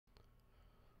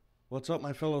What's up,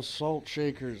 my fellow salt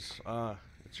shakers?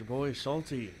 It's your boy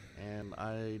Salty, and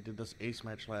I did this ace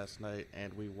match last night,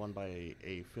 and we won by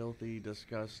a filthy,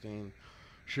 disgusting,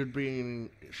 should be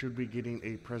getting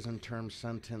a present term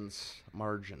sentence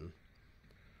margin.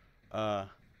 Uh,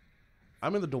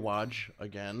 I'm in the Dowadge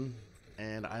again,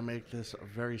 and I make this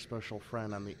very special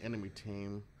friend on the enemy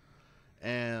team,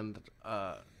 and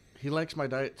he likes my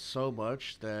diet so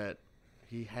much that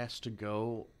he has to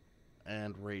go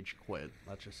and rage quit.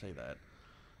 Let's just say that.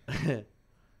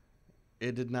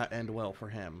 It did not end well for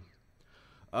him.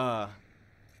 Uh,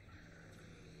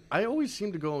 I always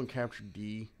seem to go and capture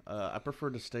D. I prefer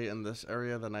to stay in this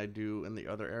area than I do in the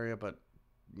other area, but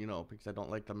because I don't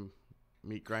like the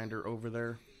meat grinder over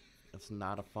there, it's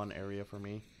not a fun area for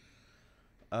me.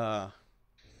 Uh,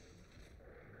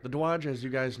 the Dowadge, as you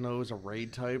guys know, is a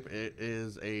raid type. It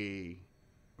is a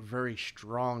very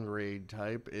strong raid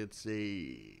type.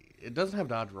 It doesn't have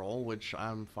dodge roll, which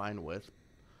I'm fine with,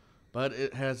 but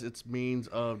it has its means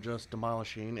of just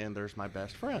demolishing. And there's my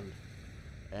best friend,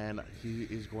 and he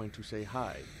is going to say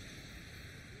hi.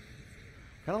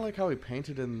 Kind of like how he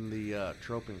painted in the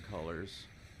troping colors.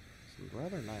 It's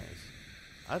rather nice.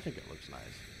 I think it looks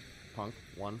nice. Punk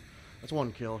one. That's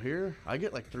one kill here. I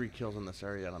get like 3 kills in this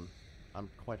area, and I'm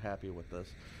quite happy with this.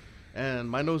 And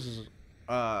my nose is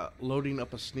loading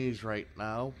up a sneeze right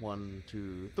now. 1,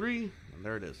 2, 3, and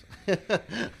there it is.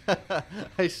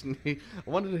 I sneezed. I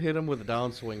wanted to hit him with a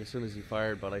downswing as soon as he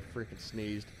fired, but I freaking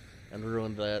sneezed and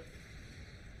ruined that.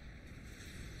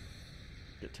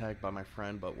 Get tagged by my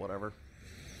friend, but whatever.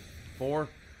 4.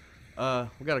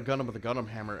 We got a Gundam with a Gundam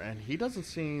hammer, and he doesn't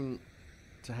seem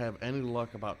to have any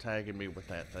luck about tagging me with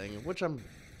that thing, which I'm,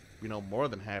 more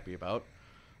than happy about.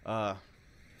 I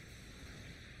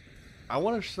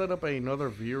want to set up another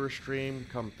viewer stream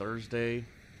come Thursday,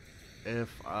 if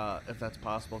that's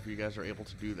possible. If you guys are able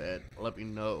to do that, let me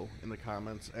know in the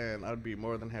comments, and I'd be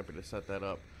more than happy to set that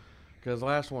up. Because the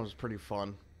last one was pretty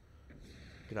fun.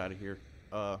 Get out of here.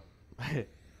 I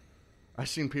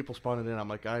seen people spawning in. I'm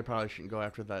like, I probably shouldn't go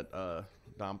after that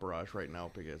Dom Barrage right now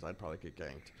because I'd probably get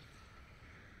ganked.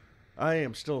 I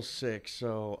am still sick,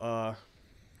 so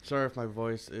sorry if my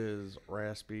voice is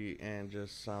raspy and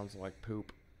just sounds like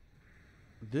poop.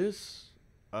 This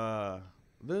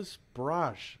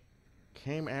Barrage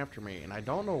came after me, and I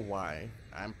don't know why.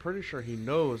 I'm pretty sure he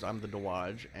knows I'm the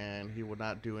Dowadge, and he would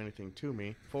not do anything to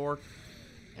me. 4,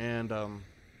 and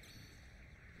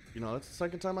that's the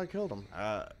second time I killed him.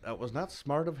 That was not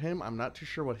smart of him. I'm not too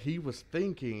sure what he was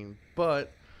thinking,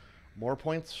 but more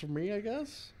points for me, I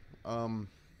guess. Who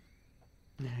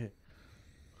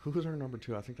was our number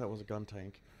 2? I think that was a gun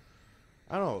tank.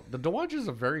 I don't know. The Dowadge is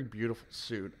a very beautiful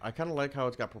suit. I kind of like how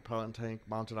it's got propellant tank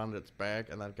mounted on its back,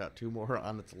 and then got 2 more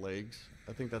on its legs.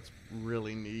 I think that's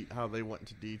really neat how they went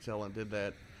into detail and did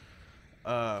that.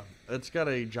 It's got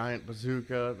a giant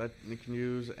bazooka that you can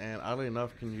use, and oddly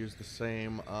enough can use the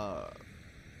same, the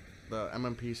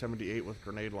MMP-78 with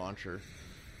grenade launcher,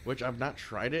 which I've not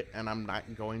tried it, and I'm not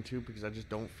going to because I just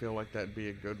don't feel like that'd be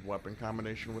a good weapon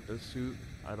combination with this suit.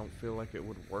 I don't feel like it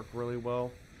would work really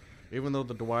well. Even though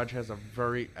the Dowadge has a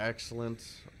very excellent,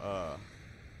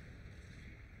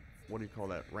 what do you call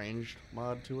that, ranged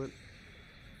mod to it.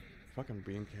 Fucking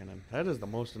beam cannon. That is the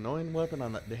most annoying weapon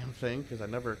on that damn thing, because I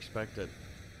never expect it.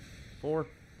 4,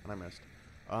 and I missed.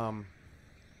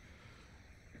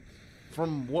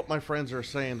 From what my friends are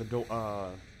saying, what do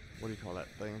you call that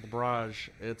thing? The Barrage,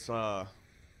 it's,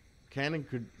 cannon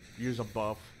could use a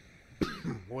buff,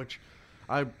 which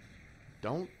I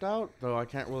don't doubt, though I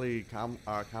can't really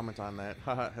comment on that.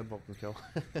 Haha, head Vulcan kill.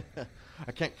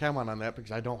 I can't comment on that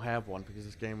because I don't have one, because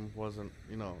this game wasn't,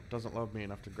 doesn't love me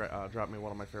enough to drop me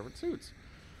one of my favorite suits.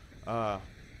 I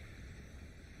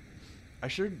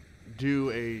should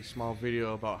do a small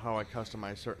video about how I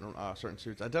customize certain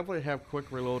suits. I definitely have quick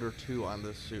reloader 2 on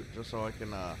this suit, just so I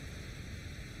can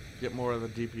get more of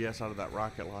the DPS out of that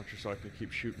rocket launcher, so I can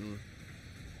keep shooting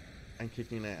and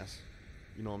kicking ass.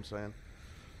 You know what I'm saying?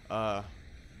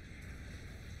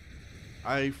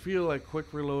 I feel like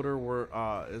quick reloader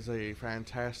is a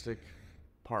fantastic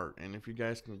part, and if you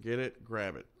guys can get it,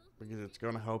 grab it, because it's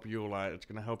gonna help you a lot. It's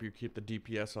gonna help you keep the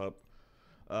DPS up.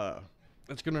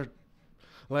 It's gonna,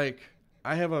 like,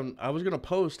 I was gonna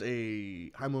post a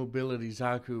high mobility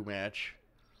Zaku match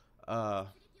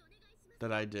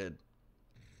that I did,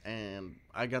 and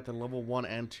I got the level 1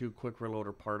 and 2 quick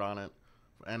reloader part on it,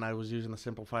 and I was using the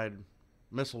simplified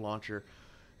missile launcher,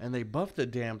 and they buffed the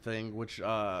damn thing, which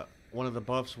one of the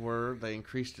buffs were they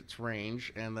increased its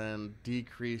range and then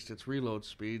decreased its reload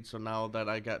speed. So now that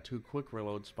I got 2 quick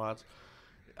reload spots,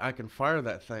 I can fire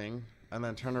that thing and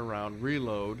then turn around,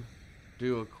 reload,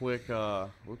 do a quick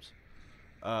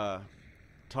uh,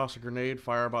 toss a grenade,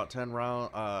 fire about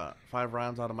 5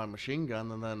 rounds out of my machine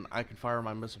gun, and then I can fire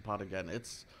my missile pod again.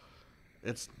 It's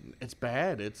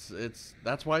bad.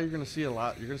 That's why you're gonna see a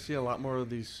lot. You're gonna see a lot more of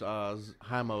these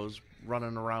Hymos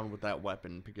running around with that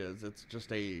weapon, because it's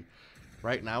just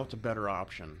right now it's a better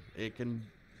option. It can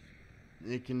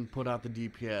put out the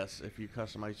DPS if you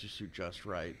customize your suit just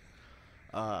right.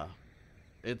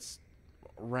 It's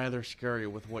rather scary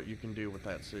with what you can do with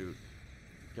that suit.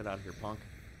 Get out of here, punk.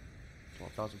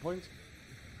 12,000 points?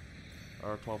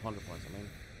 Or 1,200 points, I mean.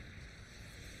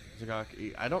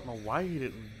 Zagaki, I don't know why he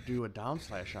didn't do a down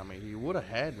slash on me. He would have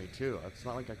had me, too. It's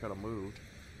not like I could have moved.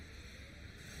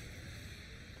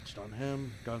 Stun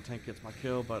him. Gun tank gets my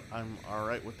kill, but I'm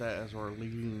alright with that as we're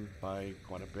leading by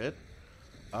quite a bit.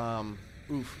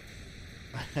 Oof.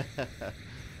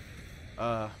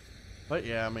 But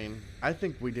yeah, I mean, I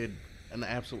think we did an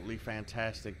absolutely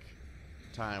fantastic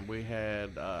time. We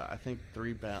had, I think,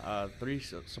 three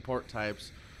support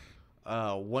types,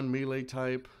 1 melee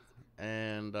type,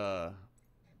 and 2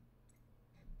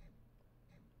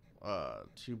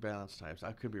 balance types.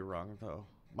 I could be wrong, though.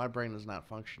 My brain is not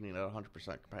functioning at 100%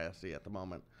 capacity at the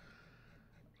moment,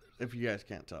 if you guys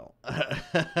can't tell.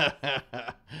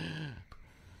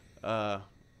 But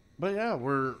yeah,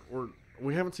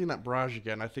 we haven't seen that barrage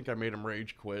again. I think I made him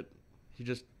rage quit.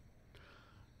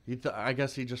 I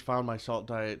guess he just found my salt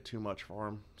diet too much for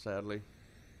him, sadly.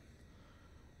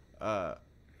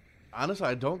 Honestly,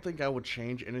 I don't think I would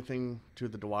change anything to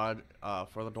the Dowadge,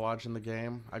 for the Dowadge in the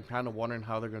game. I'm kind of wondering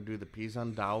how they're going to do the P's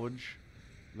on Dowadge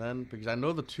then, because I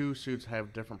know the two suits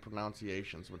have different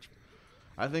pronunciations, which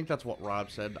I think that's what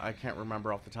Rob said. I can't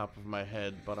remember off the top of my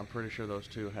head, but I'm pretty sure those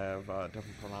two have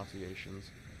different pronunciations.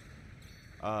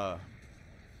 I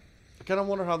kind of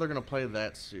wonder how they're going to play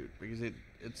that suit, because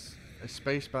it's a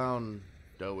spacebound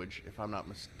Dowadge, if I'm not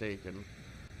mistaken.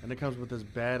 And it comes with this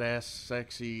badass,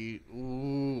 sexy,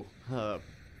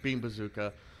 beam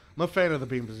bazooka. I'm a fan of the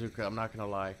beam bazooka, I'm not going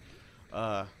to lie.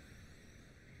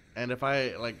 And if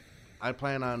I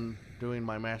plan on doing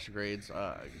my master grades,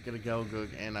 get a Gelgug,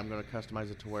 and I'm going to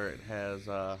customize it to where it has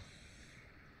a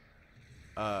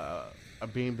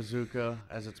beam bazooka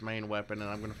as its main weapon, and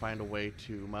I'm going to find a way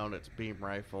to mount its beam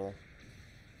rifle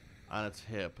on its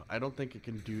hip. I don't think it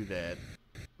can do that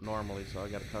normally, so I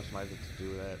got to customize it to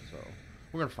do that, so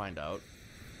we're going to find out.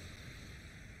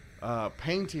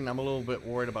 Painting, I'm a little bit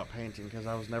worried about painting because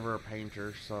I was never a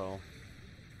painter, so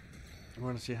we're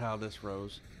going to see how this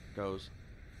goes.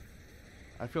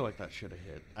 I feel like that should have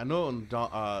hit. I know in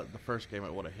the first game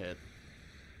it would have hit.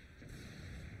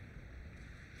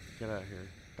 Get out of here.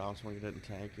 Down swing didn't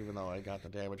tank, even though I got the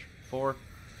damage. 4.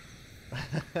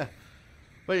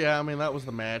 But yeah, I mean, that was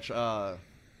the match.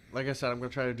 Like I said, I'm going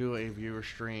to try to do a viewer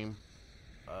stream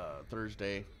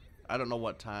Thursday. I don't know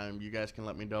what time. You guys can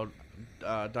let me know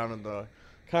down in the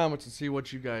comments and see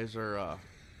what you guys are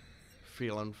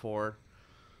feeling for.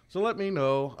 So let me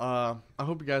know. I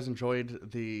hope you guys enjoyed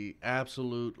the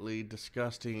absolutely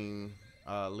disgusting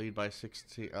lead by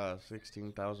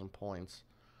 16,000 points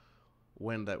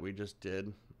win that we just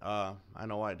did. I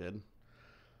know I did.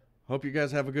 Hope you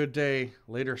guys have a good day.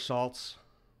 Later, salts.